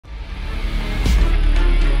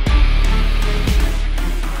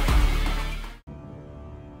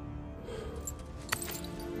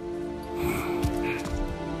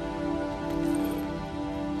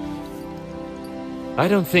I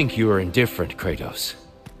don't think you were indifferent, Kratos.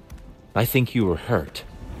 I think you were hurt.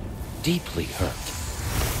 Deeply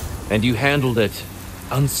hurt. And you handled it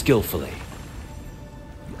unskillfully.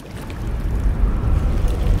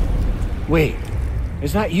 Wait,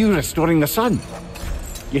 is that you restoring the sun?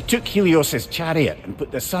 You took Helios's chariot and put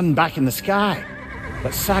the sun back in the sky,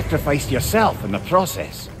 but sacrificed yourself in the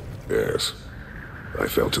process. Yes. I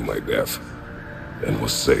fell to my death and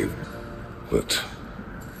was saved. But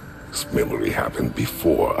this memory happened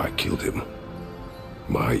before I killed him.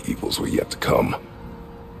 My evils were yet to come.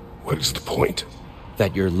 What is the point?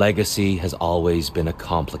 That your legacy has always been a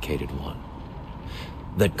complicated one.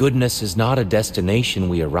 That goodness is not a destination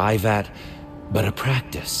we arrive at, but a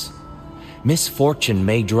practice. Misfortune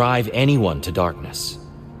may drive anyone to darkness.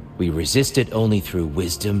 We resist it only through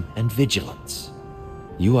wisdom and vigilance.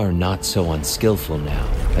 You are not so unskillful now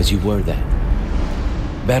as you were then.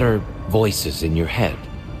 Better voices in your head,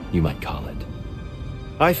 you might call it.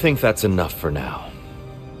 I think that's enough for now.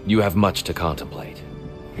 You have much to contemplate.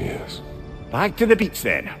 Yes. Back to the beach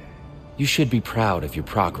then. You should be proud of your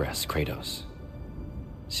progress, Kratos.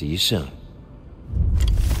 See you soon.